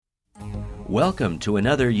Welcome to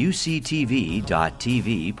another UCTV.tv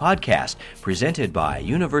podcast presented by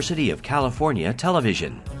University of California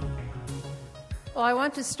Television. Well, I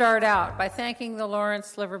want to start out by thanking the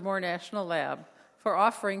Lawrence Livermore National Lab for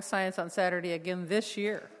offering Science on Saturday again this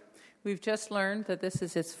year. We've just learned that this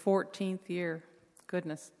is its 14th year.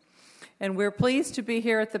 Goodness. And we're pleased to be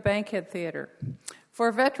here at the Bankhead Theater.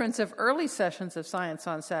 For veterans of early sessions of Science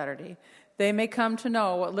on Saturday, they may come to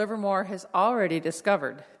know what Livermore has already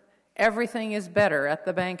discovered. Everything is better at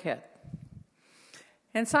the Bankhead.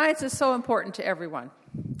 And science is so important to everyone.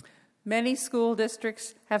 Many school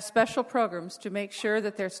districts have special programs to make sure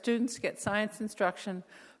that their students get science instruction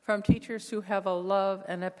from teachers who have a love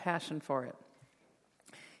and a passion for it.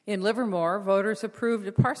 In Livermore, voters approved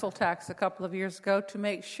a parcel tax a couple of years ago to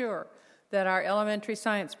make sure that our elementary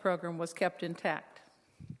science program was kept intact.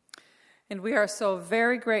 And we are so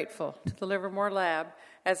very grateful to the Livermore Lab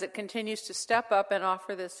as it continues to step up and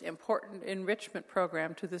offer this important enrichment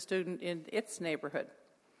program to the student in its neighborhood.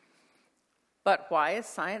 But why is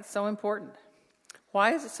science so important?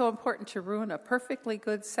 Why is it so important to ruin a perfectly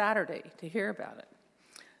good Saturday to hear about it?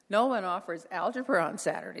 No one offers algebra on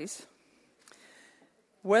Saturdays.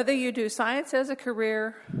 Whether you do science as a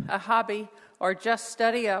career, a hobby, or just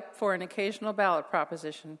study up for an occasional ballot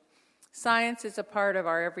proposition, science is a part of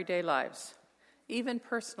our everyday lives, even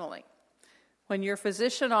personally. When your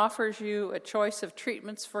physician offers you a choice of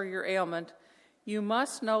treatments for your ailment, you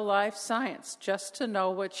must know life science just to know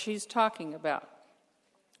what she's talking about,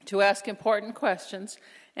 to ask important questions,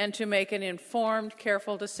 and to make an informed,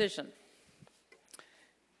 careful decision.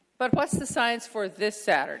 But what's the science for this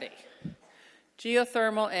Saturday?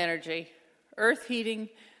 Geothermal energy, earth heating,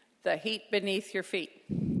 the heat beneath your feet.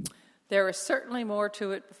 There is certainly more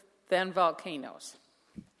to it than volcanoes.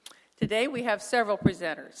 Today we have several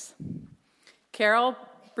presenters. Carol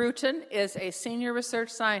Bruton is a senior research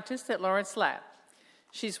scientist at Lawrence Lab.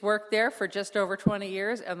 She's worked there for just over 20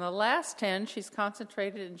 years, and the last 10 she's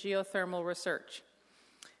concentrated in geothermal research.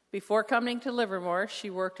 Before coming to Livermore, she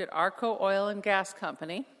worked at Arco Oil and Gas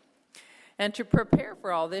Company, and to prepare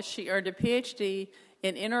for all this, she earned a PhD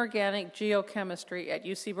in inorganic geochemistry at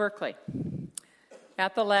UC Berkeley.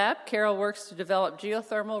 At the lab, Carol works to develop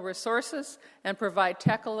geothermal resources and provide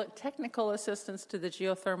technical assistance to the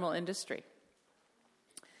geothermal industry.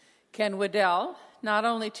 Ken Waddell not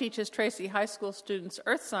only teaches Tracy High School students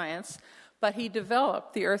earth science, but he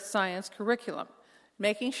developed the earth science curriculum,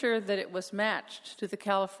 making sure that it was matched to the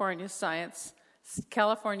California State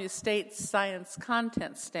Science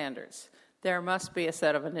Content Standards. There must be a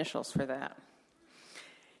set of initials for that.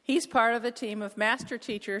 He's part of a team of master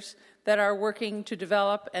teachers that are working to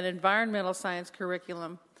develop an environmental science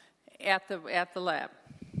curriculum at the lab.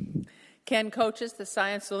 Ken coaches the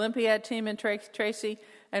Science Olympiad team in Tracy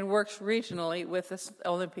and works regionally with the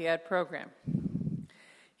Olympiad program.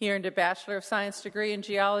 He earned a Bachelor of Science degree in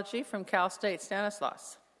geology from Cal State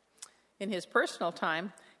Stanislaus. In his personal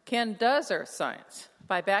time, Ken does earth science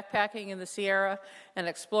by backpacking in the Sierra and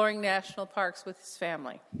exploring national parks with his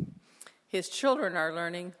family. His children are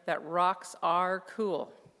learning that rocks are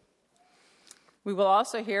cool. We will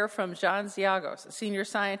also hear from John Ziagos, a senior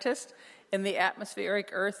scientist in the Atmospheric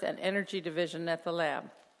Earth and Energy Division at the lab.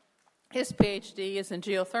 His PhD is in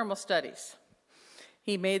geothermal studies.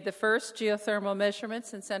 He made the first geothermal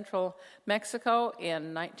measurements in central Mexico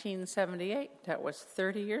in 1978. That was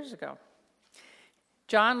 30 years ago.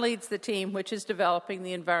 John leads the team which is developing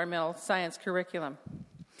the environmental science curriculum.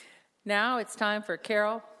 Now it's time for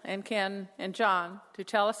Carol and Ken and John to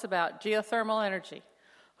tell us about geothermal energy,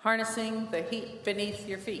 harnessing the heat beneath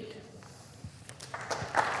your feet.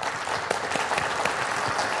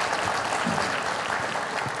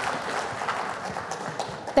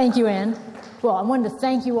 Thank you, Ann. Well, I wanted to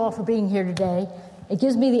thank you all for being here today. It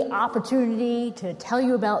gives me the opportunity to tell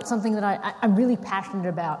you about something that I'm really passionate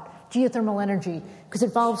about, geothermal energy, because it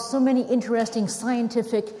involves so many interesting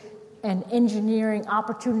scientific and engineering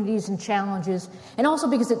opportunities and challenges, and also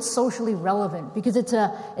because it's socially relevant, because it's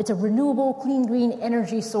a renewable, clean, green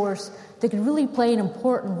energy source that can really play an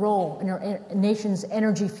important role in our nation's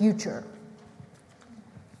energy future.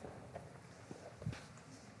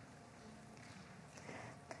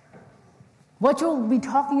 What you'll be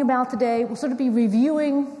talking about today, we'll sort of be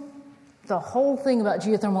reviewing the whole thing about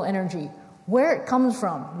geothermal energy, where it comes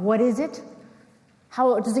from, what is it,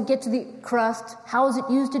 how does it get to the crust, how is it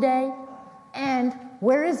used today, and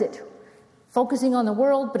where is it? Focusing on the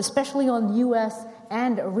world, but especially on the U.S.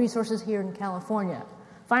 and resources here in California.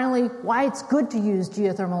 Finally, why it's good to use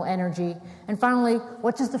geothermal energy. And finally,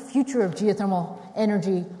 what does the future of geothermal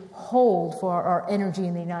energy hold for our energy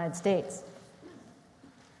in the United States?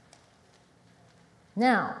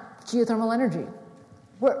 Now, geothermal energy.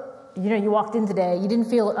 You walked in today, you didn't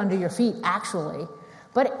feel it under your feet actually,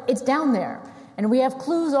 but it's down there. And we have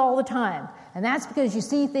clues all the time. And that's because you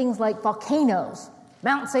see things like volcanoes,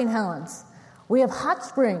 Mount St. Helens. We have hot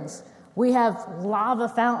springs. We have lava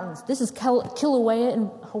fountains. This is Kilauea in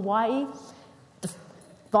Hawaii. The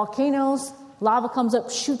volcanoes, lava comes up,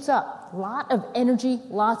 shoots up. A lot of energy,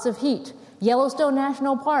 lots of heat. Yellowstone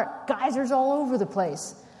National Park, geysers all over the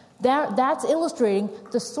place. That's illustrating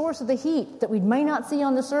the source of the heat that we may not see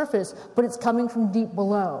on the surface, but it's coming from deep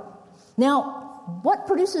below. Now, what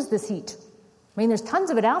produces this heat? I mean, there's tons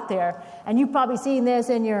of it out there, and you've probably seen this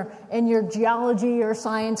in your geology or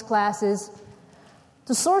science classes.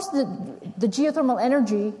 The source of the geothermal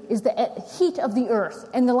energy is the heat of the Earth,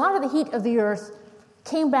 and a lot of the heat of the Earth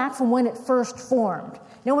came back from when it first formed.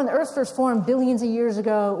 When the Earth first formed billions of years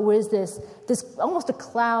ago, it was this almost a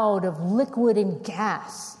cloud of liquid and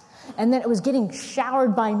gas. And then it was getting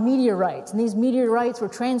showered by meteorites. And these meteorites were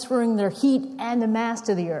transferring their heat and the mass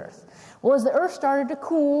to the Earth. Well, as the Earth started to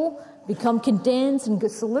cool, become condensed and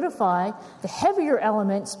solidify, the heavier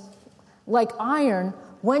elements, like iron,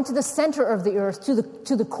 went to the center of the Earth,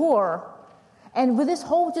 to the core. And with this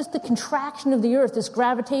whole, just the contraction of the Earth, this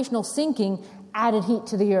gravitational sinking, added heat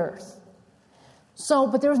to the Earth.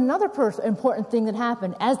 But there was another important thing that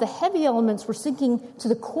happened. As the heavy elements were sinking to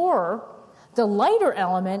the core, the lighter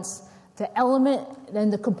elements, the element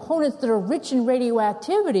and the components that are rich in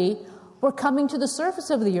radioactivity, were coming to the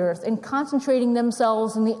surface of the Earth and concentrating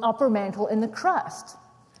themselves in the upper mantle in the crust.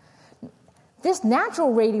 This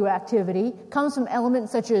natural radioactivity comes from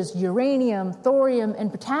elements such as uranium, thorium,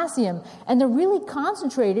 and potassium, and they're really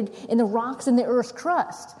concentrated in the rocks in the Earth's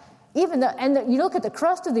crust. You look at the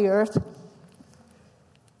crust of the Earth,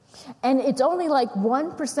 and it's only like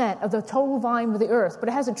 1% of the total volume of the Earth, but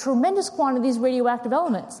it has a tremendous quantity of these radioactive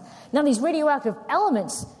elements. Now, these radioactive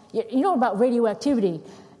elements, you know about radioactivity.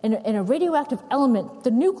 In a radioactive element,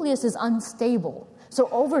 the nucleus is unstable. So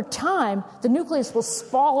over time, the nucleus will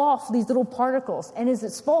fall off these little particles. And as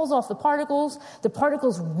it falls off the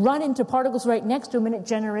particles run into particles right next to them, and it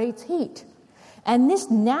generates heat. And this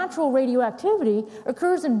natural radioactivity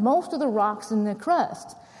occurs in most of the rocks in the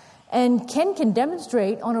crust. And Ken can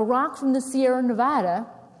demonstrate on a rock from the Sierra Nevada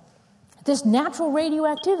this natural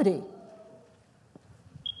radioactivity.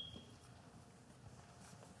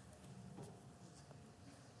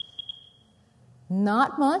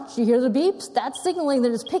 Not much. You hear the beeps? That's signaling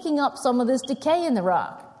that it's picking up some of this decay in the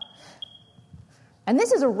rock. And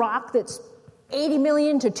this is a rock that's 80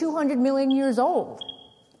 million to 200 million years old.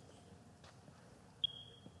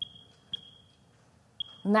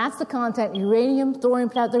 And that's the content, uranium, thorium,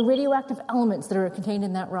 potassium, the radioactive elements that are contained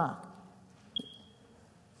in that rock.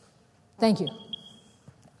 Thank you.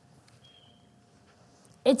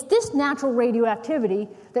 It's this natural radioactivity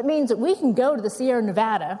that means that we can go to the Sierra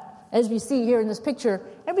Nevada, as we see here in this picture,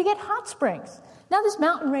 and we get hot springs. Now this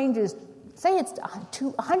mountain range is, say it's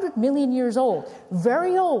 100 million years old,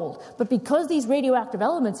 very old, but because these radioactive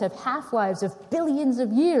elements have half-lives of billions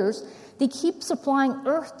of years, they keep supplying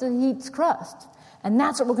Earth to the heat's crust. And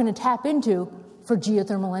that's what we're going to tap into for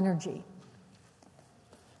geothermal energy.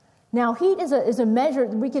 Now, heat is a measure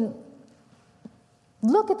that we can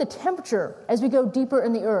look at the temperature as we go deeper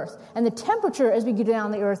in the Earth. And the temperature as we go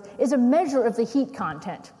down the Earth is a measure of the heat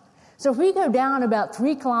content. So if we go down about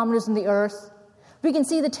 3 kilometers in the Earth, we can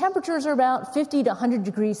see the temperatures are about 50 to 100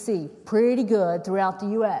 degrees C, pretty good throughout the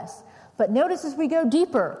U.S. But notice as we go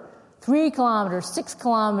deeper, 3 kilometers, 6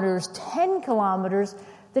 kilometers, 10 kilometers,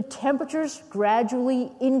 the temperatures gradually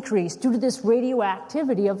increase due to this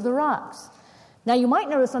radioactivity of the rocks. Now, you might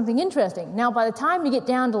notice something interesting. Now, by the time you get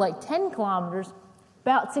down to like 10 kilometers,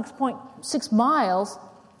 about 6.6 miles,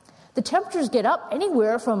 the temperatures get up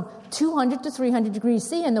anywhere from 200 to 300 degrees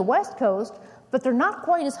C in the west coast, but they're not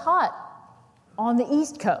quite as hot on the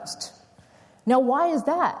east coast. Now, why is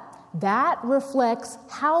that? That reflects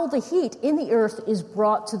how the heat in the Earth is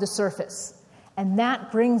brought to the surface. And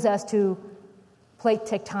that brings us to plate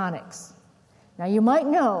tectonics. Now, you might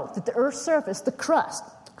know that the Earth's surface, the crust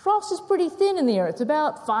is pretty thin in the Earth. It's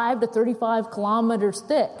about 5 to 35 kilometers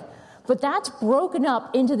thick. But that's broken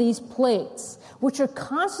up into these plates, which are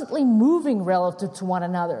constantly moving relative to one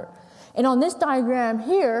another. And on this diagram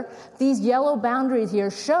here, these yellow boundaries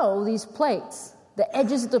here show these plates, the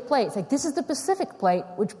edges of the plates. Like this is the Pacific plate,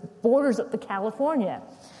 which borders up to California.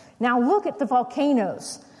 Now look at the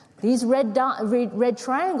volcanoes. These red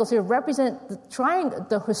triangles here represent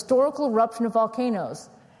the historical eruption of volcanoes,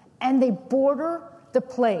 and they border the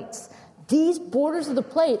plates. These borders of the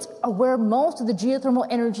plates are where most of the geothermal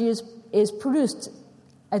energy is produced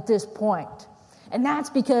at this point. And that's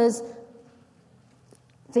because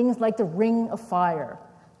things like the Ring of Fire.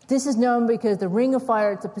 This is known because the Ring of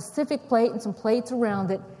Fire, it's a Pacific plate and some plates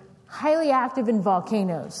around it, highly active in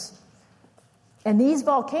volcanoes. And these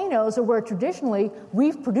volcanoes are where traditionally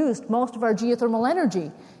we've produced most of our geothermal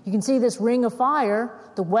energy. You can see this Ring of Fire,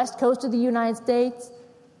 the west coast of the United States.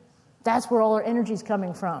 That's where all our energy is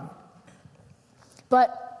coming from.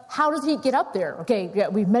 But how does heat get up there? Okay, yeah,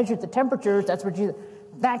 we've measured the temperatures.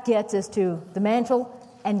 That gets us to the mantle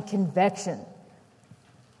and convection.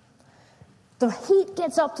 The heat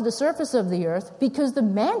gets up to the surface of the Earth because the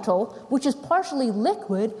mantle, which is partially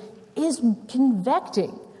liquid, is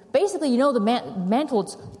convecting. Basically, you know, the mantle,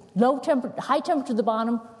 it's high temperature at the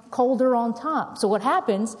bottom, colder on top. So what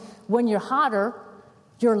happens when you're hotter,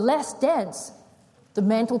 you're less dense, the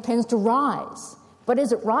mantle tends to rise. But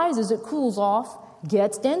as it rises, it cools off,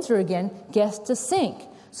 gets denser again, gets to sink.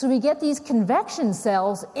 So we get these convection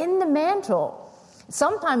cells in the mantle.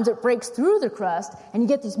 Sometimes it breaks through the crust, and you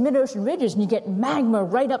get these mid-ocean ridges, and you get magma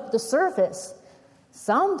right up the surface.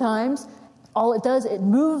 Sometimes all it does, it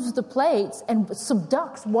moves the plates and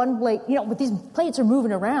subducts one plate. You know, but these plates are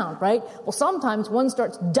moving around, right? Well, sometimes one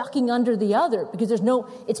starts ducking under the other because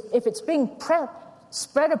if it's being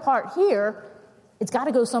spread apart here, it's got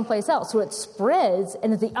to go someplace else. So it spreads,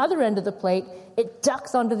 and at the other end of the plate, it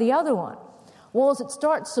ducks under the other one. Well, as it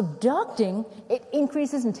starts subducting, it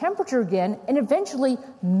increases in temperature again and eventually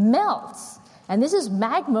melts. And this is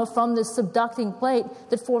magma from this subducting plate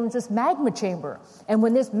that forms this magma chamber. And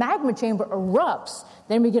when this magma chamber erupts,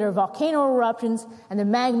 then we get our volcano eruptions, and the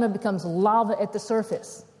magma becomes lava at the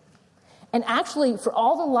surface. And actually, for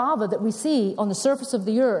all the lava that we see on the surface of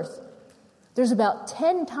the Earth, there's about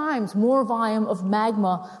 10 times more volume of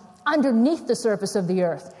magma underneath the surface of the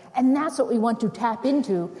Earth. And that's what we want to tap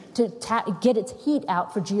into to get its heat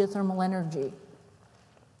out for geothermal energy.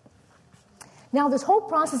 Now, this whole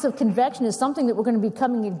process of convection is something that we're going to be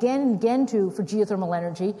coming again and again to for geothermal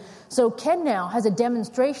energy. So Ken now has a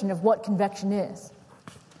demonstration of what convection is.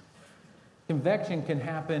 Convection can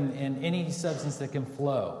happen in any substance that can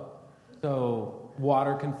flow. So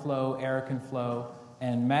water can flow, air can flow,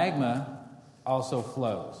 and magma also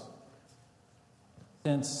flows.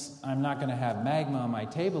 Since I'm not going to have magma on my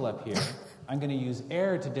table up here, I'm going to use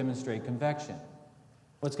air to demonstrate convection.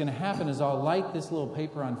 What's going to happen is I'll light this little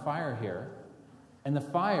paper on fire here, and the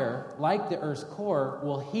fire, like the Earth's core,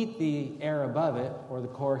 will heat the air above it, or the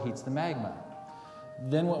core heats the magma.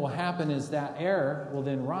 Then what will happen is that air will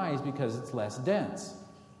then rise because it's less dense.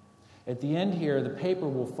 At the end here, the paper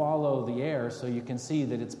will follow the air so you can see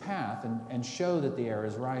that its path and show that the air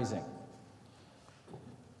is rising.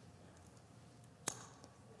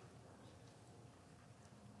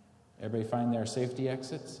 Everybody find their safety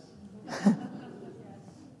exits?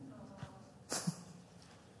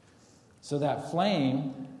 So that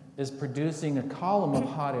flame is producing a column of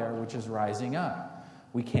hot air which is rising up.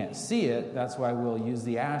 We can't see it, that's why we'll use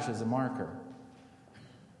the ash as a marker.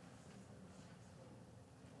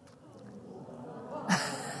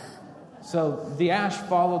 So the ash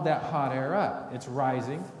followed that hot air up. It's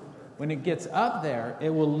rising. When it gets up there, it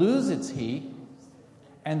will lose its heat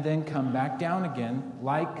and then come back down again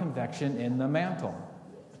like convection in the mantle.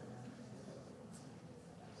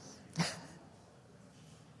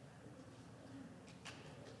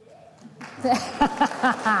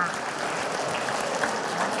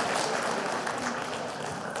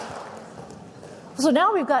 So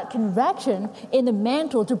now we've got convection in the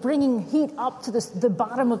mantle to bringing heat up to the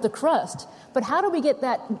bottom of the crust. But how do we get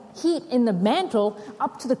that heat in the mantle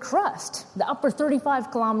up to the crust, the upper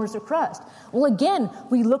 35 kilometers of crust? Well, again,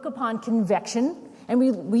 we look upon convection and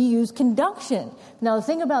we use conduction. Now, the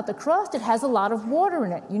thing about the crust, it has a lot of water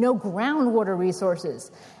in it, groundwater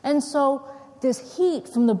resources. And so this heat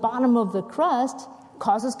from the bottom of the crust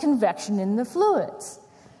causes convection in the fluids.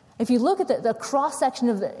 If you look at the cross-section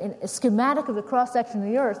of the schematic of the cross-section of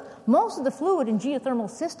the Earth, most of the fluid in geothermal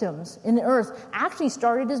systems in the Earth actually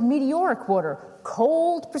started as meteoric water,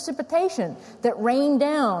 cold precipitation that rained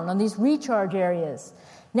down on these recharge areas.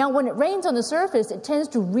 Now, when it rains on the surface, it tends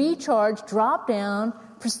to recharge, drop down,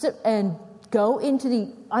 and go into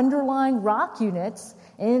the underlying rock units,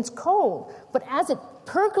 and it's cold. But as it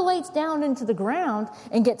percolates down into the ground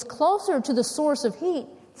and gets closer to the source of heat,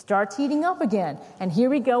 starts heating up again. And here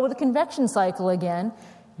we go with the convection cycle again.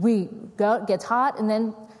 It gets hot and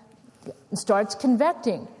then starts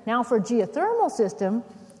convecting. Now for a geothermal system,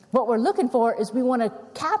 what we're looking for is we want to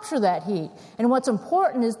capture that heat. And what's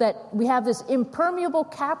important is that we have this impermeable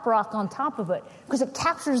cap rock on top of it because it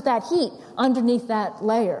captures that heat underneath that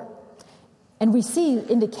layer. And we see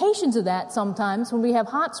indications of that sometimes when we have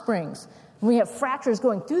hot springs. When we have fractures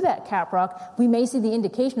going through that cap rock, we may see the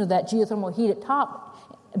indication of that geothermal heat at top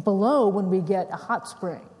below when we get a hot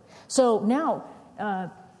spring. So now,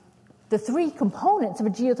 the three components of a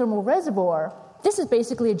geothermal reservoir, this is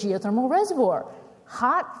basically a geothermal reservoir.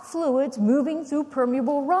 Hot fluids moving through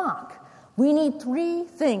permeable rock. We need three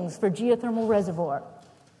things for geothermal reservoir.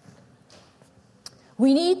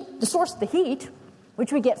 We need the source of the heat,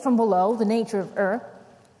 which we get from below, the nature of Earth.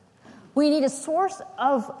 We need a source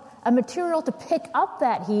of a material to pick up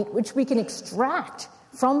that heat, which we can extract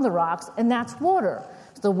from the rocks, and that's water.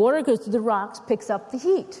 So the water goes through the rocks, picks up the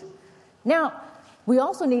heat. Now, we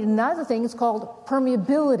also need another thing, it's called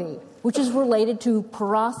permeability, which is related to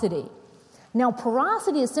porosity. Now,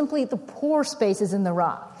 porosity is simply the pore spaces in the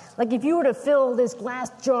rock. Like if you were to fill this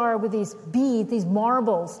glass jar with these beads, these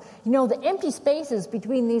marbles, the empty spaces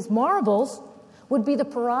between these marbles would be the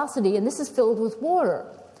porosity, and this is filled with water.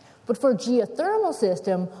 But for a geothermal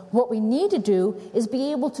system, what we need to do is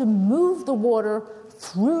be able to move the water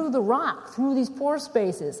through the rock, through these pore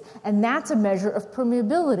spaces, and that's a measure of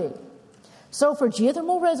permeability. So for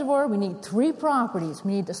geothermal reservoir, we need three properties.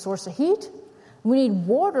 We need the source of heat, we need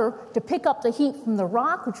water to pick up the heat from the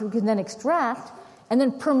rock, which we can then extract, and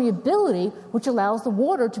then permeability, which allows the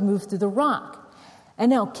water to move through the rock. And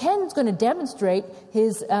now Ken's going to demonstrate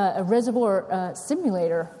his reservoir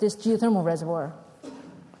simulator, this geothermal reservoir.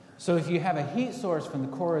 So if you have a heat source from the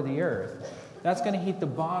core of the Earth, that's going to heat the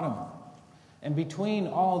bottom. And between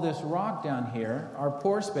all this rock down here are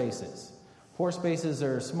pore spaces. Pore spaces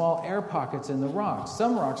are small air pockets in the rocks.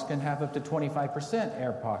 Some rocks can have up to 25%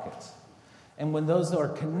 air pockets. And when those are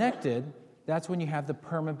connected, that's when you have the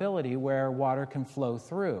permeability where water can flow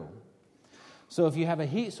through. So if you have a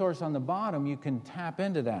heat source on the bottom, you can tap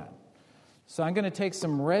into that. So I'm going to take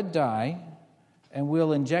some red dye, and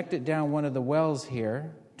we'll inject it down one of the wells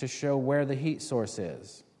here to show where the heat source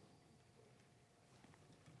is.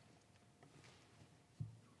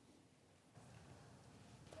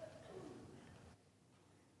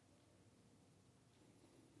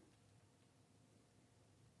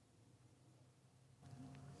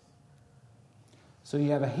 So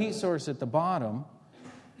you have a heat source at the bottom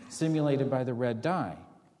simulated by the red dye.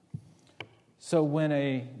 So when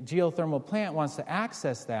a geothermal plant wants to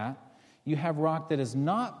access that, you have rock that is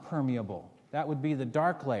not permeable. That would be the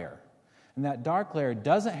dark layer. And that dark layer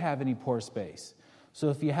doesn't have any pore space. So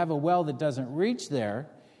if you have a well that doesn't reach there,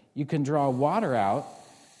 you can draw water out,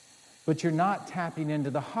 but you're not tapping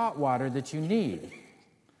into the hot water that you need.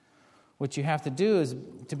 What you have to do is,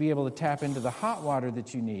 to be able to tap into the hot water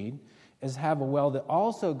that you need, is have a well that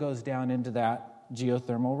also goes down into that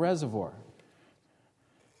geothermal reservoir.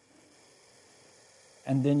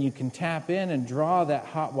 And then you can tap in and draw that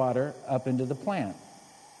hot water up into the plant.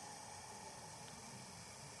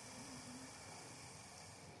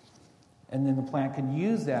 And then the plant can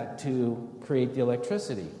use that to create the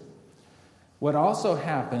electricity. What also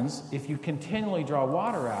happens, if you continually draw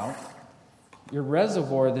water out, your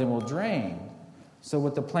reservoir then will drain. So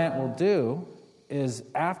what the plant will do is,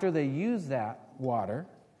 after they use that water,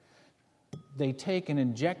 they take and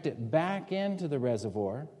inject it back into the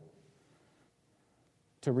reservoir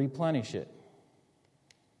to replenish it.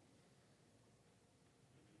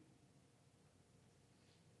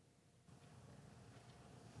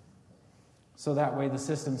 So that way the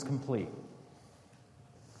system's complete.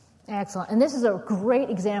 Excellent. And this is a great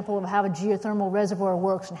example of how a geothermal reservoir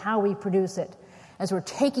works and how we produce it. As we're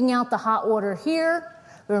taking out the hot water here,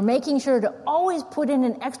 we're making sure to always put in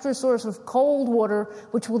an extra source of cold water,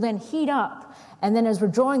 which will then heat up. And then as we're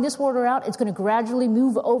drawing this water out, it's going to gradually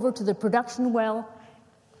move over to the production well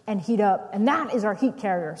and heat up. And that is our heat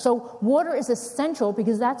carrier. So water is essential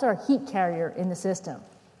because that's our heat carrier in the system.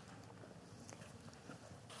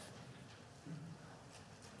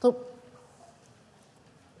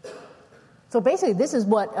 So basically, this is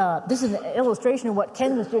an illustration of what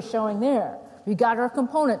Ken was just showing there. We've got our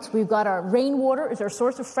components. We've got our rainwater is our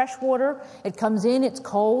source of fresh water. It comes in, it's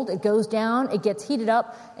cold, it goes down, it gets heated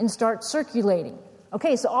up, and starts circulating.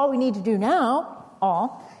 Okay, so all we need to do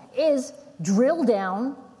now, is drill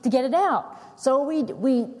down to get it out. So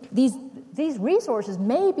these resources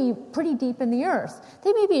may be pretty deep in the earth.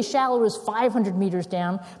 They may be as shallow as 500 meters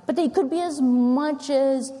down, but they could be as much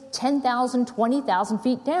as 10,000, 20,000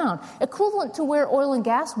 feet down, equivalent to where oil and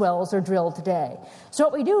gas wells are drilled today. So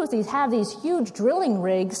what we do is have these huge drilling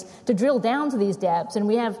rigs to drill down to these depths,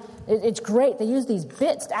 and it's great. They use these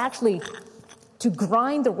bits to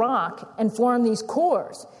grind the rock and form these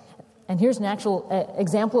cores. And here's an actual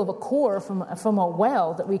example of a core from a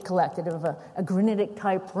well that we collected of a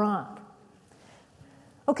granitic-type rock.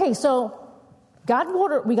 Okay, so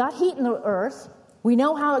we got heat in the earth. We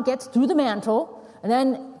know how it gets through the mantle, and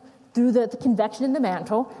then through the convection in the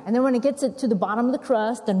mantle, and then when it gets it to the bottom of the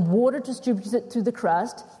crust, then water distributes it through the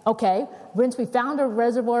crust. Okay, once we found a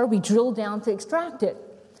reservoir, we drill down to extract it.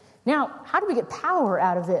 Now, how do we get power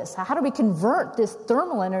out of this? How do we convert this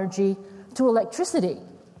thermal energy to electricity?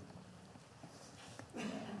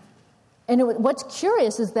 And what's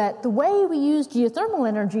curious is that the way we use geothermal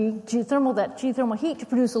energy, geothermal heat to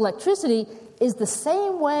produce electricity, is the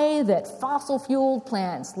same way that fossil-fueled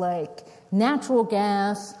plants like natural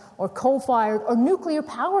gas or coal-fired or nuclear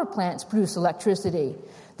power plants produce electricity.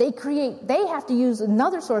 They have to use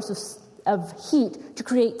another source of heat to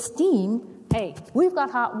create steam. Hey, we've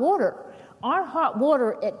got hot water. Our hot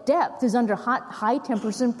water at depth is under high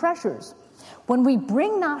temperatures and pressures. When we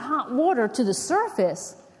bring that hot water to the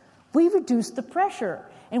surface, we reduce the pressure.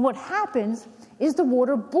 And what happens is the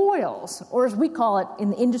water boils, or as we call it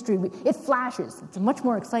in the industry, it flashes. It's a much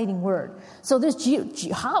more exciting word. So this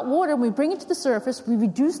hot water, when we bring it to the surface, we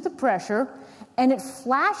reduce the pressure, and it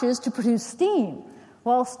flashes to produce steam.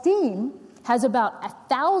 Well, steam has about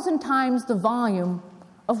 1,000 times the volume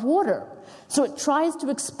of water. So it tries to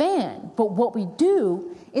expand, but what we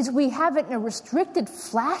do is we have it in a restricted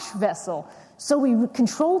flash vessel. So we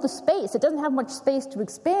control the space. It doesn't have much space to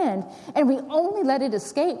expand, and we only let it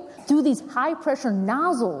escape through these high-pressure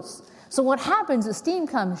nozzles. So what happens is steam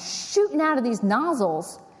comes shooting out of these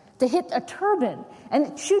nozzles to hit a turbine, and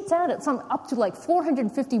it shoots out at up to like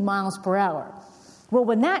 450 miles per hour. Well,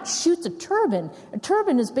 when that shoots a turbine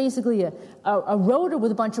is basically a rotor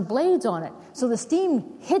with a bunch of blades on it. So the steam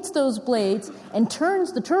hits those blades and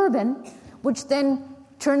turns the turbine, which then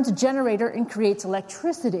turns a generator and creates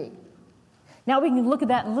electricity. Now we can look at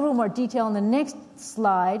that in a little more detail in the next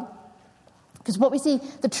slide, because what we see,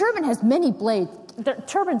 the turbine has many blades. The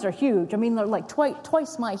turbines are huge. I mean, they're like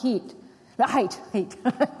twice my height,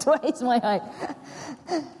 twice my height.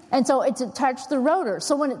 And so it's attached to the rotor.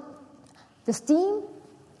 So when the steam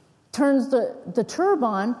turns the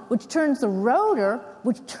turbine, which turns the rotor,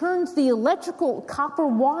 which turns the electrical copper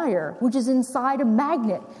wire, which is inside a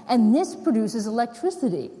magnet, and this produces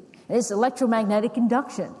electricity. It's electromagnetic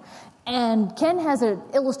induction. And Ken has an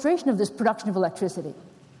illustration of this production of electricity.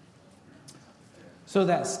 So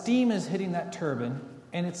that steam is hitting that turbine,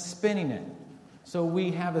 and it's spinning it. So we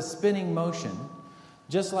have a spinning motion.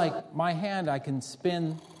 Just like my hand, I can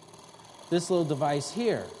spin this little device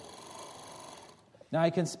here. Now, I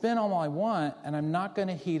can spin all I want, and I'm not going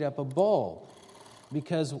to heat up a bulb,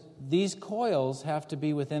 because these coils have to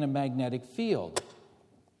be within a magnetic field.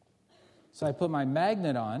 So I put my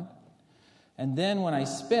magnet on, and then when I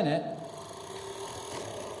spin it,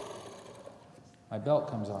 my belt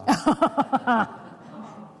comes off.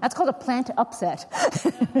 That's called a plant upset.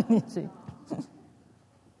 You see.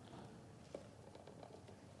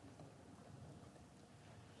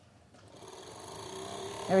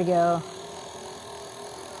 There we go.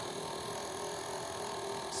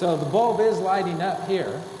 So the bulb is lighting up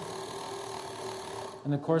here.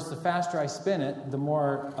 And of course, the faster I spin it, the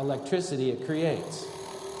more electricity it creates.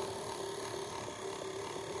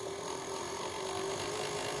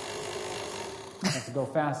 I have to go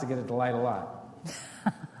fast to get it to light a lot.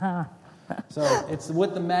 So it's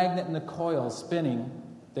with the magnet and the coil spinning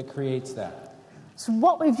that creates that. So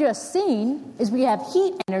what we've just seen is we have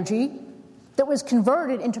heat energy that was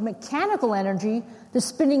converted into mechanical energy, the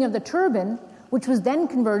spinning of the turbine, which was then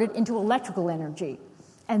converted into electrical energy.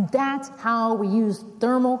 And that's how we use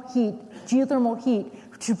thermal heat, geothermal heat,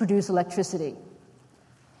 to produce electricity.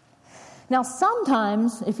 Now,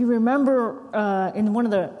 sometimes, if you remember in one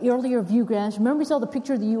of the earlier view graphs, remember we saw the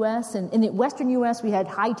picture of the U.S., and in the western U.S. we had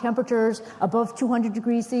high temperatures above 200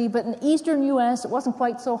 degrees C, but in the eastern U.S. it wasn't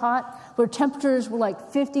quite so hot, where temperatures were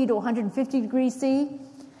like 50 to 150 degrees C.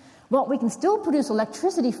 Well, we can still produce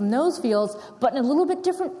electricity from those fields, but in a little bit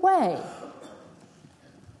different way.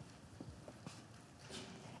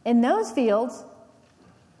 In those fields,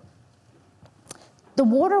 the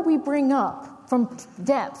water we bring up from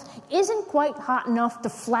depth isn't quite hot enough to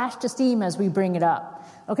flash to steam as we bring it up.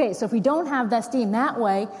 Okay, so if we don't have that steam that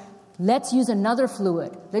way, let's use another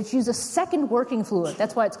fluid. Let's use a second working fluid.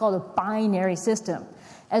 That's why it's called a binary system.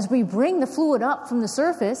 As we bring the fluid up from the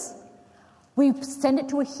surface, we send it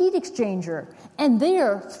to a heat exchanger. And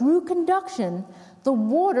there, through conduction, the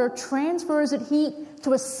water transfers its heat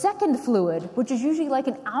to a second fluid, which is usually like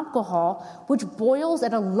an alcohol, which boils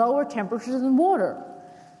at a lower temperature than water.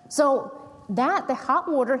 So the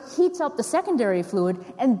hot water heats up the secondary fluid,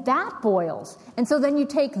 and that boils. And so then you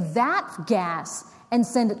take that gas and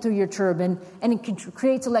send it through your turbine, and it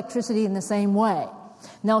creates electricity in the same way.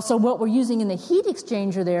 Now, so what we're using in the heat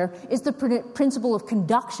exchanger there is the principle of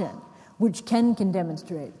conduction, which Ken can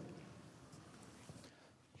demonstrate.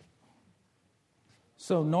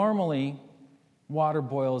 So normally, water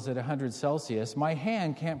boils at 100 Celsius. My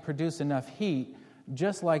hand can't produce enough heat,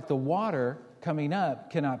 just like the water coming up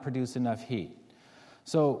cannot produce enough heat.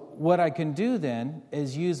 So what I can do then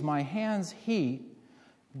is use my hand's heat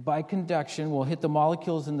by conduction. Will hit the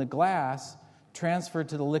molecules in the glass, transfer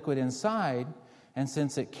to the liquid inside, and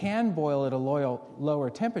since it can boil at a lower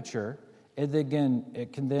temperature, it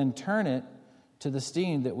can then turn it to the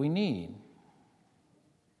steam that we need.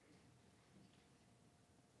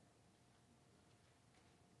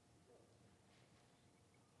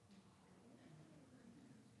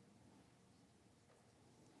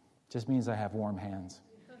 Just means I have warm hands.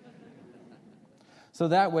 So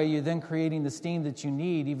that way you're then creating the steam that you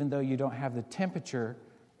need even though you don't have the temperature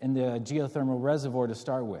in the geothermal reservoir to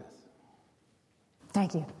start with.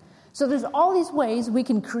 Thank you. So there's all these ways we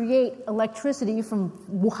can create electricity from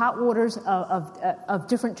hot waters of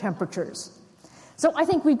different temperatures. So I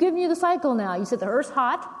think we've given you the cycle now. You said the Earth's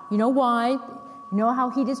hot, you know why, you know how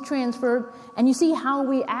heat is transferred, and you see how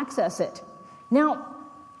we access it. Now,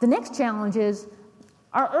 the next challenge is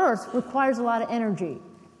our Earth requires a lot of energy,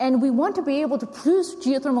 and we want to be able to produce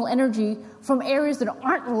geothermal energy from areas that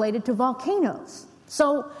aren't related to volcanoes.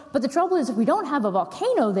 But the trouble is if we don't have a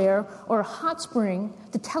volcano there or a hot spring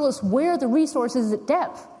to tell us where the resource is at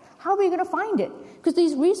depth, how are we going to find it? Because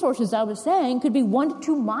these resources, I was saying, could be 1 to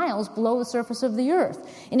 2 miles below the surface of the Earth.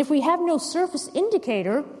 And if we have no surface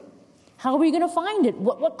indicator, how are we going to find it?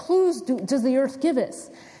 What clues does the Earth give us?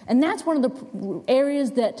 And that's one of the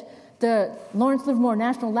areas that the Lawrence Livermore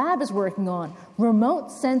National Lab is working on,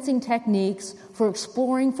 remote sensing techniques for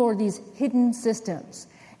exploring for these hidden systems.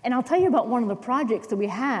 And I'll tell you about one of the projects that we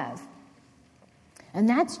have, and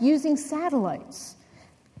that's using satellites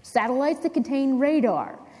that contain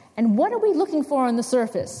radar. And what are we looking for on the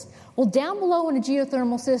surface? Well, down below in a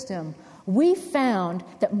geothermal system, we found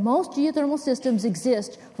that most geothermal systems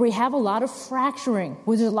exist where you have a lot of fracturing,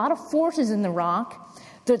 where there's a lot of forces in the rock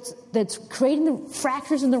that's creating the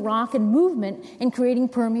fractures in the rock and movement and creating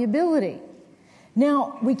permeability.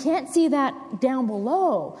 Now, we can't see that down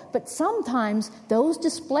below, but sometimes those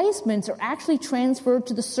displacements are actually transferred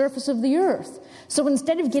to the surface of the Earth. So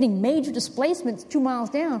instead of getting major displacements 2 miles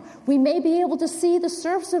down, we may be able to see the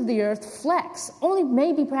surface of the Earth flex, only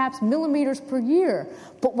maybe perhaps millimeters per year.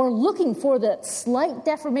 But we're looking for that slight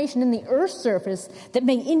deformation in the Earth's surface that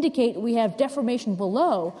may indicate we have deformation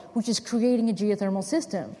below, which is creating a geothermal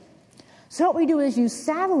system. So what we do is use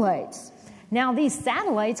satellites. Now, these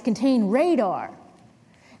satellites contain radar.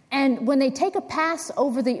 And when they take a pass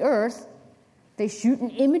over the Earth, they shoot an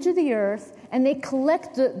image of the Earth, and they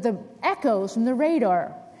collect the echoes from the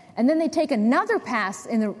radar. And then they take another pass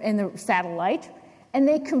in the satellite, and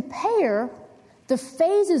they compare the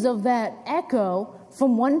phases of that echo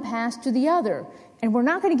from one pass to the other. And we're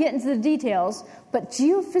not going to get into the details, but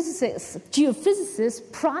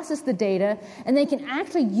geophysicists process the data, and they can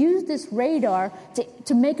actually use this radar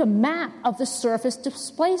to make a map of the surface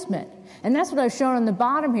displacement. And that's what I've shown on the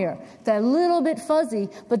bottom here. They're a little bit fuzzy,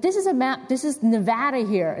 but this is a map. This is Nevada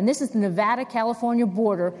here, and this is the Nevada-California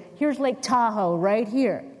border. Here's Lake Tahoe right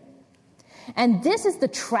here. And this is the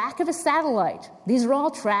track of a satellite. These are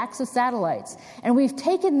all tracks of satellites. And we've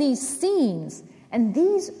taken these scenes, and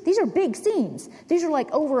these are big scenes. These are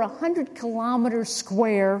like over 100 kilometers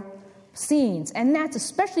square scenes. And that's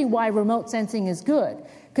especially why remote sensing is good,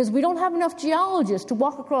 because we don't have enough geologists to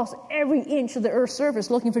walk across every inch of the Earth's surface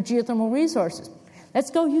looking for geothermal resources. Let's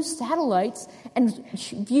go use satellites and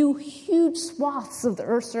view huge swaths of the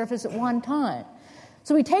Earth's surface at one time.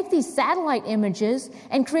 So we take these satellite images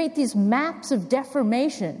and create these maps of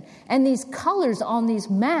deformation, and these colors on these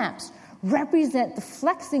maps represent the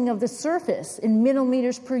flexing of the surface in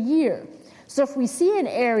millimeters per year. So if we see an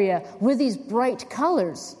area with these bright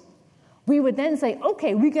colors, we would then say,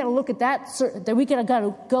 okay, we got to look at that. We got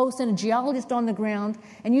to go send a geologist on the ground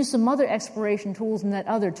and use some other exploration tools in that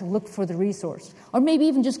other to look for the resource. Or maybe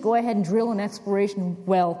even just go ahead and drill an exploration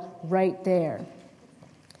well right there.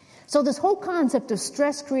 So this whole concept of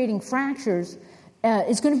stress-creating fractures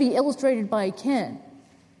is going to be illustrated by Ken.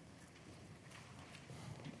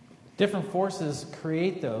 Different forces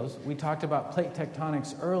create those. We talked about plate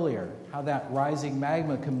tectonics earlier, how that rising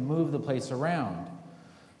magma can move the place around.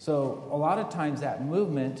 So a lot of times that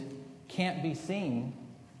movement can't be seen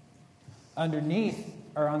underneath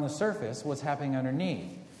or on the surface, what's happening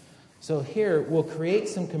underneath. So here we'll create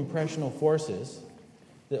some compressional forces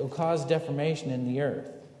that will cause deformation in the Earth.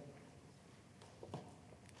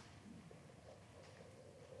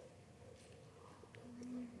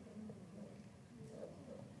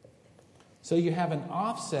 So you have an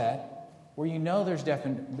offset where you know there's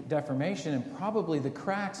deformation and probably the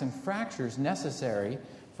cracks and fractures necessary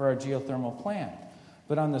for our geothermal plant.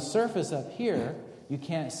 But on the surface up here, you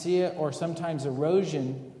can't see it, or sometimes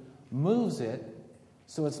erosion moves it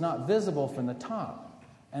so it's not visible from the top.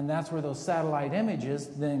 And that's where those satellite images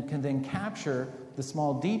can capture the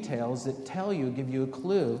small details that give you a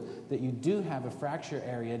clue that you do have a fracture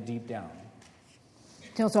area deep down.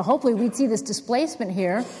 So hopefully we'd see this displacement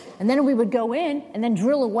here, and then we would go in and then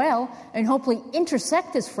drill a well and hopefully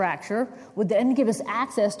intersect this fracture, would then give us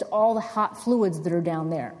access to all the hot fluids that are down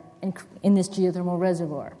there in this geothermal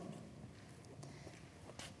reservoir.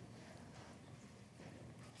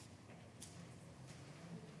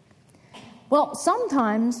 Well,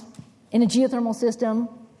 sometimes in a geothermal system,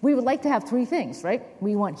 we would like to have three things, right?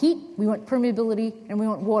 We want heat, we want permeability, and we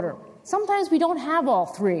want water. Sometimes we don't have all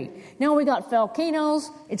three. Now we got volcanoes,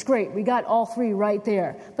 it's great, we got all three right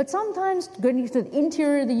there. But sometimes, going to the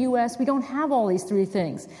interior of the U.S., we don't have all these three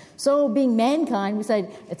things. So being mankind, we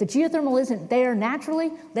said, if the geothermal isn't there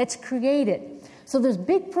naturally, let's create it. So there's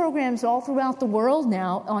big programs all throughout the world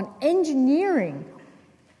now on engineering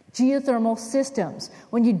geothermal systems.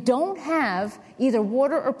 When you don't have either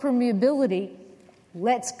water or permeability,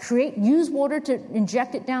 let's use water to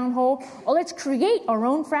inject it downhole, or let's create our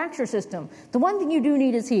own fracture system. The one thing you do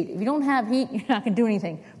need is heat. If you don't have heat, you're not going to do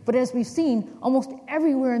anything. But as we've seen, almost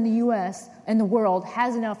everywhere in the U.S. and the world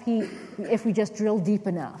has enough heat if we just drill deep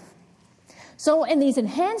enough. So in these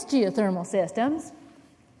enhanced geothermal systems,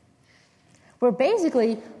 we're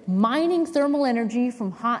basically mining thermal energy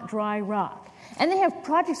from hot, dry rock. And they have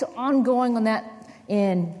projects ongoing on that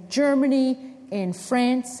in Germany, in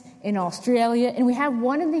France, in Australia, and we have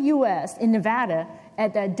one in the U.S., in Nevada,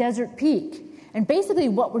 at the Desert Peak. And basically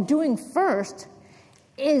what we're doing first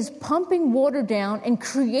is pumping water down and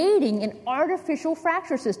creating an artificial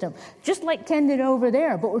fracture system, just like Ken did over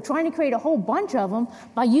there, but we're trying to create a whole bunch of them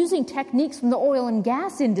by using techniques from the oil and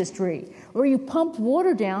gas industry, where you pump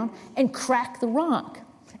water down and crack the rock.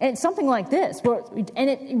 And it's something like this,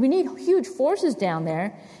 we need huge forces down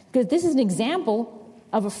there, because this is an example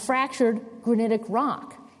of a fractured granitic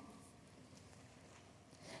rock.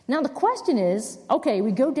 Now the question is, okay,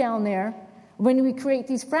 we go down there when we create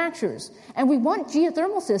these fractures, and we want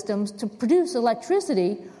geothermal systems to produce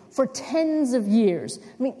electricity for tens of years.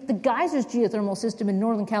 I mean, the Geysers geothermal system in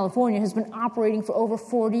Northern California has been operating for over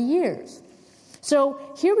 40 years. So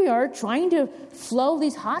here we are trying to flow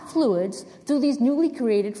these hot fluids through these newly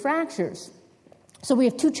created fractures. So we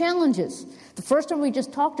have two challenges. The first one we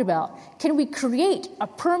just talked about. Can we create a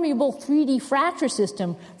permeable 3D fracture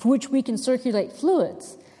system for which we can circulate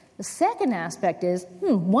fluids? The second aspect is,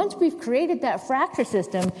 once we've created that fracture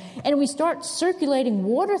system and we start circulating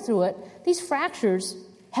water through it, these fractures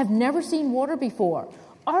have never seen water before.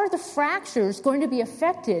 Are the fractures going to be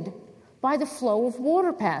affected by the flow of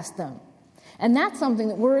water past them? And that's something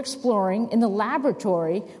that we're exploring in the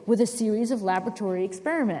laboratory with a series of laboratory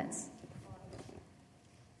experiments.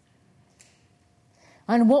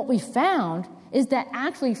 And what we found is that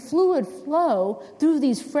actually fluid flow through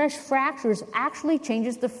these fresh fractures actually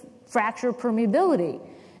changes the fracture permeability.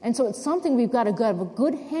 And so it's something we've got to have a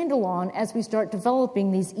good handle on as we start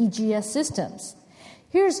developing these EGS systems.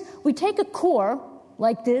 We take a core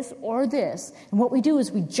like this or this, and what we do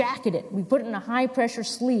is we jacket it. We put it in a high-pressure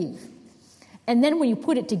sleeve. And then when you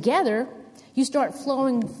put it together, you start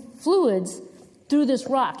flowing fluids through this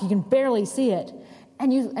rock. You can barely see it.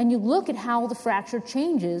 And you look at how the fracture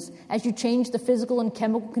changes as you change the physical and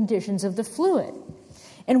chemical conditions of the fluid.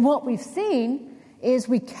 And what we've seen is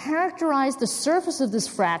we characterize the surface of this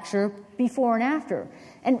fracture before and after.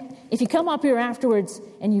 And if you come up here afterwards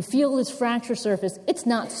and you feel this fracture surface, it's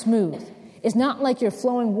not smooth. It's not like you're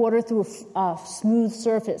flowing water through a smooth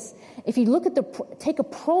surface. If you look at take a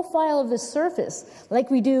profile of this surface, like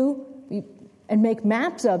we do, and make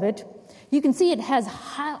maps of it, you can see it's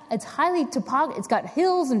highly topographic. It's got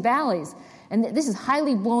hills and valleys, and this is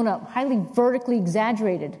highly blown up, highly vertically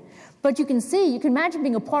exaggerated. But you can imagine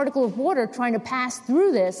being a particle of water trying to pass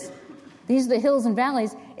through this. These are the hills and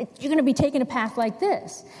valleys. You're going to be taking a path like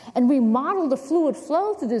this. And we model the fluid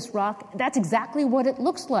flow through this rock. That's exactly what it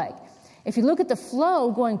looks like. If you look at the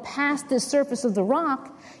flow going past this surface of the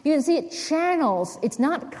rock, you can see it channels. It's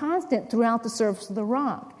not constant throughout the surface of the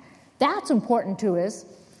rock. That's important to us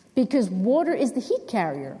because water is the heat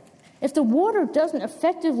carrier. If the water doesn't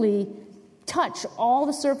effectively touch all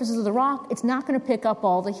the surfaces of the rock, it's not going to pick up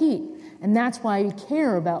all the heat. And that's why we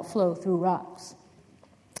care about flow through rocks.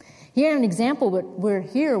 Here an example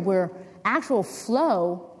where actual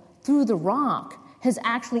flow through the rock has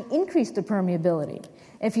actually increased the permeability.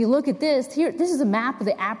 If you look at this, this is a map of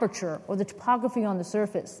the aperture or the topography on the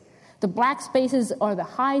surface. The black spaces are the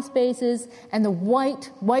high spaces, and the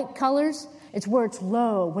white colors, it's where it's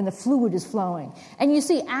low, when the fluid is flowing. And you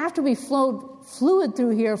see, after we flowed fluid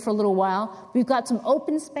through here for a little while, we've got some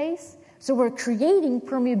open space, so we're creating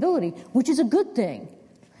permeability, which is a good thing,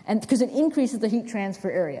 and because it increases the heat transfer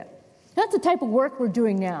area. That's the type of work we're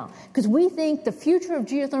doing now, because we think the future of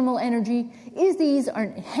geothermal energy is these are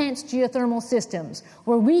enhanced geothermal systems,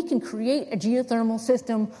 where we can create a geothermal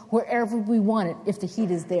system wherever we want it, if the heat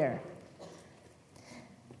is there.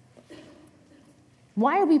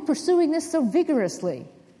 Why are we pursuing this so vigorously?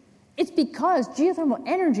 It's because geothermal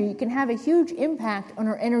energy can have a huge impact on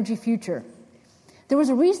our energy future. There was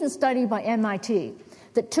a recent study by MIT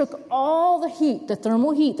that took all the heat, the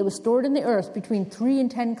thermal heat that was stored in the earth between 3 and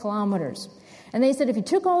 10 kilometers. And they said if you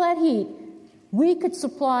took all that heat, we could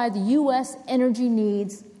supply the U.S. energy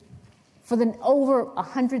needs for over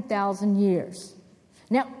 100,000 years.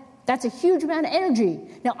 Now, that's a huge amount of energy.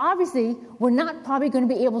 Now, obviously, we're not probably going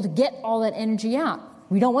to be able to get all that energy out.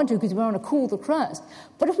 We don't want to because we want to cool the crust.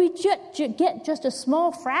 But if we get just a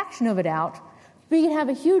small fraction of it out, we can have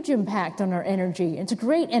a huge impact on our energy. It's a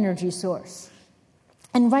great energy source.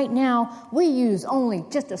 And right now, we use only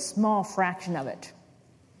just a small fraction of it.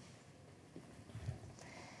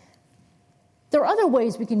 There are other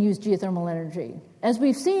ways we can use geothermal energy. As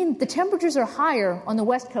we've seen, the temperatures are higher on the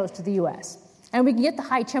west coast of the U.S., and we can get the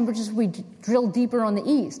high temperatures if we drill deeper on the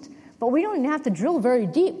east. But we don't even have to drill very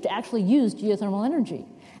deep to actually use geothermal energy,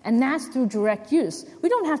 and that's through direct use. We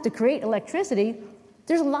don't have to create electricity.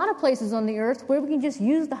 There's a lot of places on the earth where we can just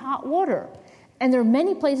use the hot water, and there are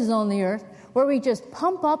many places on the earth where we just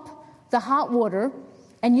pump up the hot water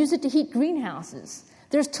and use it to heat greenhouses.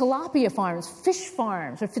 There's tilapia farms, fish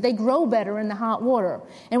farms, they grow better in the hot water.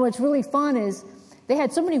 And what's really fun is they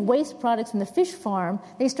had so many waste products in the fish farm,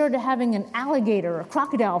 they started having an alligator or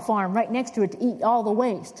crocodile farm right next to it to eat all the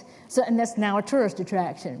waste. And that's now a tourist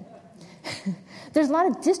attraction. There's a lot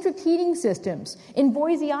of district heating systems. In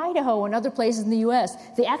Boise, Idaho, and other places in the U.S.,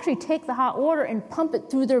 they actually take the hot water and pump it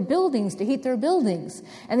through their buildings to heat their buildings.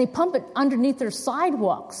 And they pump it underneath their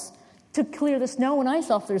sidewalks to clear the snow and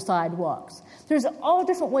ice off their sidewalks. There's all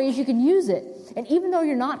different ways you can use it. And even though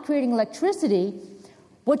you're not creating electricity,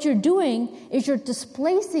 what you're doing is you're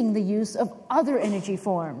displacing the use of other energy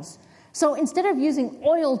forms. So instead of using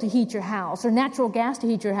oil to heat your house or natural gas to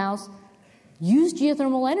heat your house, use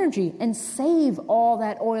geothermal energy and save all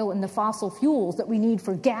that oil and the fossil fuels that we need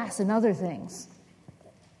for gas and other things.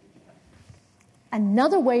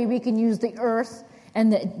 Another way we can use the earth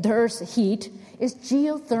and the earth's heat is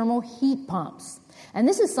geothermal heat pumps. And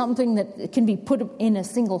this is something that can be put in a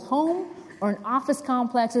single home or in office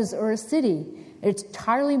complexes or a city. It's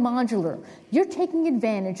entirely modular. You're taking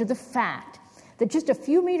advantage of the fact that just a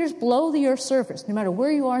few meters below the Earth's surface, no matter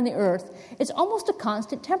where you are on the Earth, it's almost a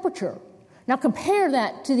constant temperature. Now compare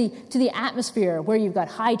that to the atmosphere, where you've got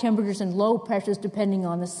high temperatures and low pressures depending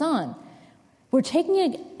on the sun. We're taking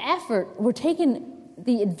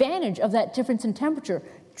the advantage of that difference in temperature.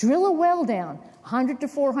 Drill a well down 100 to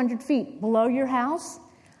 400 feet below your house,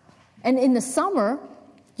 and in the summer,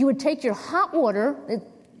 you would take your hot water,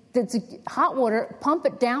 pump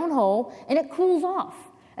it downhole, and it cools off.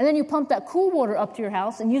 And then you pump that cool water up to your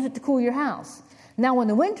house and use it to cool your house. Now in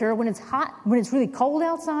the winter, when it's hot, when it's really cold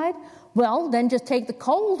outside, well, then just take the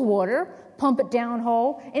cold water, pump it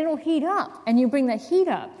downhole, and it'll heat up. And you bring that heat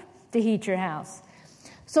up to heat your house.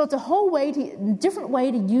 So it's a different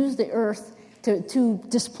way to use the earth to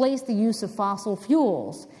displace the use of fossil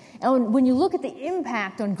fuels. And when you look at the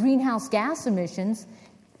impact on greenhouse gas emissions,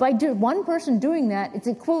 by one person doing that, it's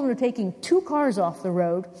equivalent to taking 2 cars off the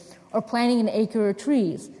road or planting an acre of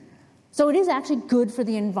trees. So it is actually good for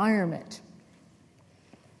the environment.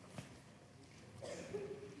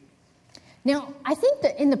 Now, I think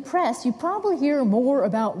that in the press, you probably hear more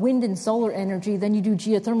about wind and solar energy than you do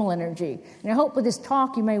geothermal energy. And I hope with this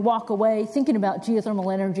talk you may walk away thinking about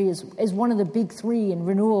geothermal energy as one of the big 3 in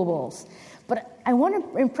renewables. But I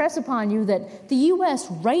want to impress upon you that the U.S.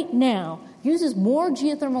 right now uses more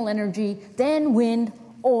geothermal energy than wind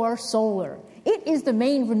or solar. It is the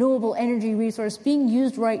main renewable energy resource being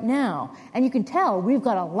used right now. And you can tell we've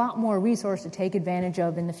got a lot more resource to take advantage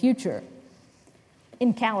of in the future.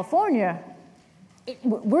 In California,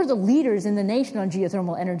 we're the leaders in the nation on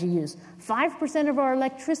geothermal energy use. 5% of our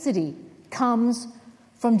electricity comes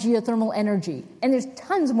from geothermal energy, and there's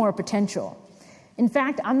tons more potential. In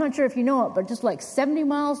fact, I'm not sure if you know it, but just like 70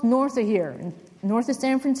 miles north of here, north of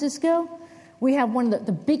San Francisco, we have one of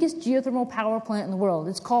the biggest geothermal power plant in the world.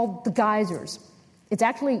 It's called the Geysers. It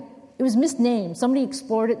was misnamed. Somebody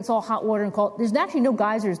explored it and saw hot water and there's actually no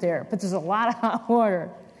geysers there, but there's a lot of hot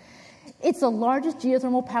water. It's the largest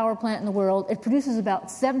geothermal power plant in the world. It produces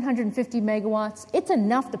about 750 megawatts. It's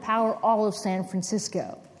enough to power all of San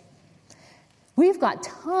Francisco. We've got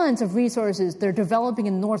tons of resources that are developing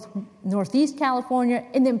in Northeast California,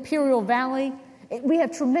 in the Imperial Valley. We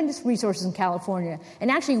have tremendous resources in California.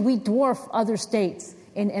 And actually, we dwarf other states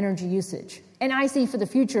in energy usage. And I see for the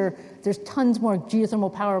future, there's tons more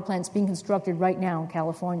geothermal power plants being constructed right now in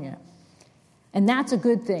California. And that's a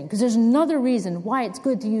good thing, because there's another reason why it's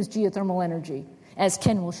good to use geothermal energy, as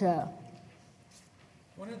Ken will show.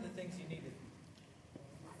 One of the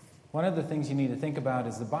things you need to think about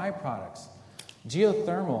is the byproducts.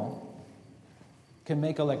 Geothermal can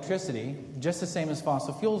make electricity just the same as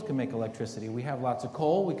fossil fuels can make electricity. We have lots of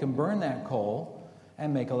coal. We can burn that coal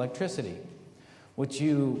and make electricity. What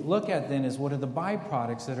you look at then is what are the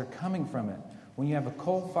byproducts that are coming from it. When you have a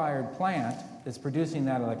coal-fired plant that's producing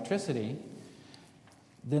that electricity,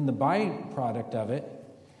 then the byproduct of it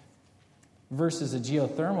versus a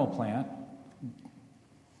geothermal plant,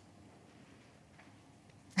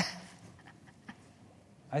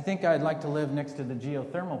 I think I'd like to live next to the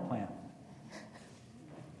geothermal plant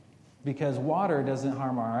because water doesn't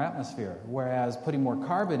harm our atmosphere, whereas putting more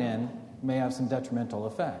carbon in may have some detrimental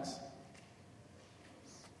effects.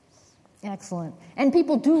 Excellent. And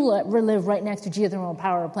people do live right next to geothermal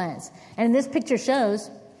power plants. And this picture shows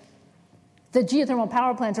the geothermal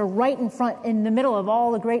power plants are right in the middle of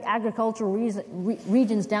all the great agricultural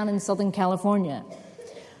regions down in Southern California.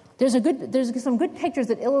 There's some good pictures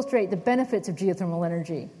that illustrate the benefits of geothermal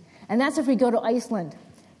energy. And that's if we go to Iceland.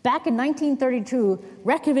 Back in 1932,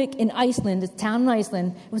 Reykjavik in Iceland, a town in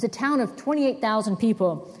Iceland, it was a town of 28,000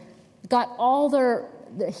 people,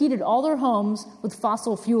 heated all their homes with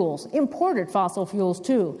fossil fuels, imported fossil fuels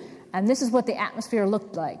too. And this is what the atmosphere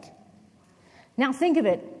looked like. Now think of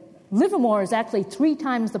it. Livermore is actually 3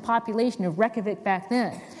 times the population of Reykjavik back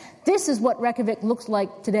then. This is what Reykjavik looks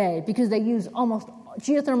like today because they use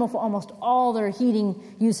geothermal for almost all their heating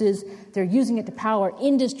uses. They're using it to power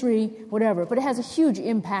industry, whatever. But it has a huge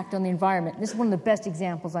impact on the environment. This is one of the best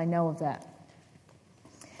examples I know of that.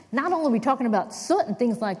 Not only are we talking about soot and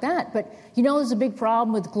things like that, but there's a big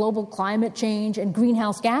problem with global climate change and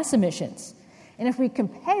greenhouse gas emissions. And if we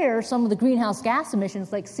compare some of the greenhouse gas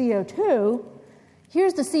emissions like CO2,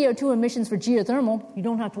 here's the CO2 emissions for geothermal. You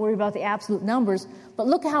don't have to worry about the absolute numbers, but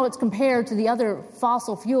look how it's compared to the other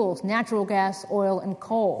fossil fuels, natural gas, oil, and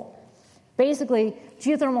coal. Basically,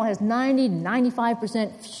 geothermal has 90 to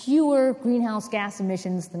 95% fewer greenhouse gas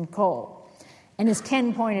emissions than coal. And as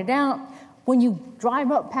Ken pointed out, when you drive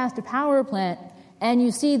up past a power plant and you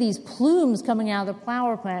see these plumes coming out of the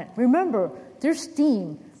power plant, remember, they're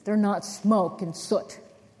steam. They're not smoke and soot.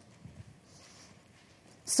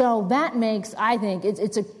 So that makes, I think,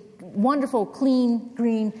 it's a wonderful, clean,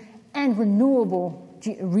 green, and renewable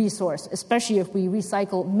resource, especially if we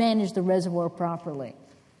manage the reservoir properly.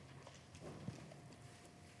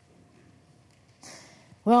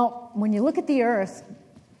 Well, when you look at the Earth,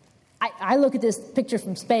 I look at this picture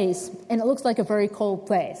from space, and it looks like a very cold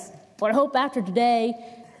place. But I hope after today,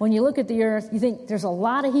 when you look at the Earth, you think there's a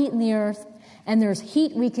lot of heat in the Earth, and there's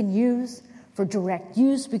heat we can use for direct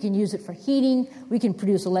use. We can use it for heating. We can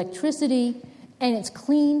produce electricity. And it's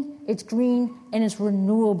clean, it's green, and it's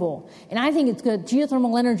renewable. And I think it's good.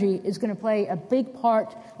 Geothermal energy is going to play a big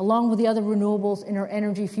part, along with the other renewables, in our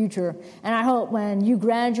energy future. And I hope when you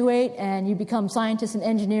graduate and you become scientists and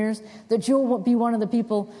engineers, that you'll be one of the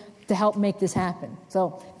people to help make this happen.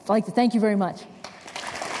 So I'd like to thank you very much.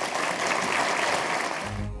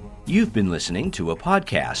 You've been listening to a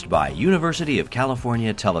podcast by University of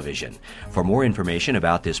California Television. For more information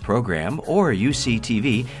about this program or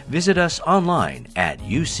UCTV, visit us online at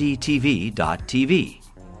uctv.tv.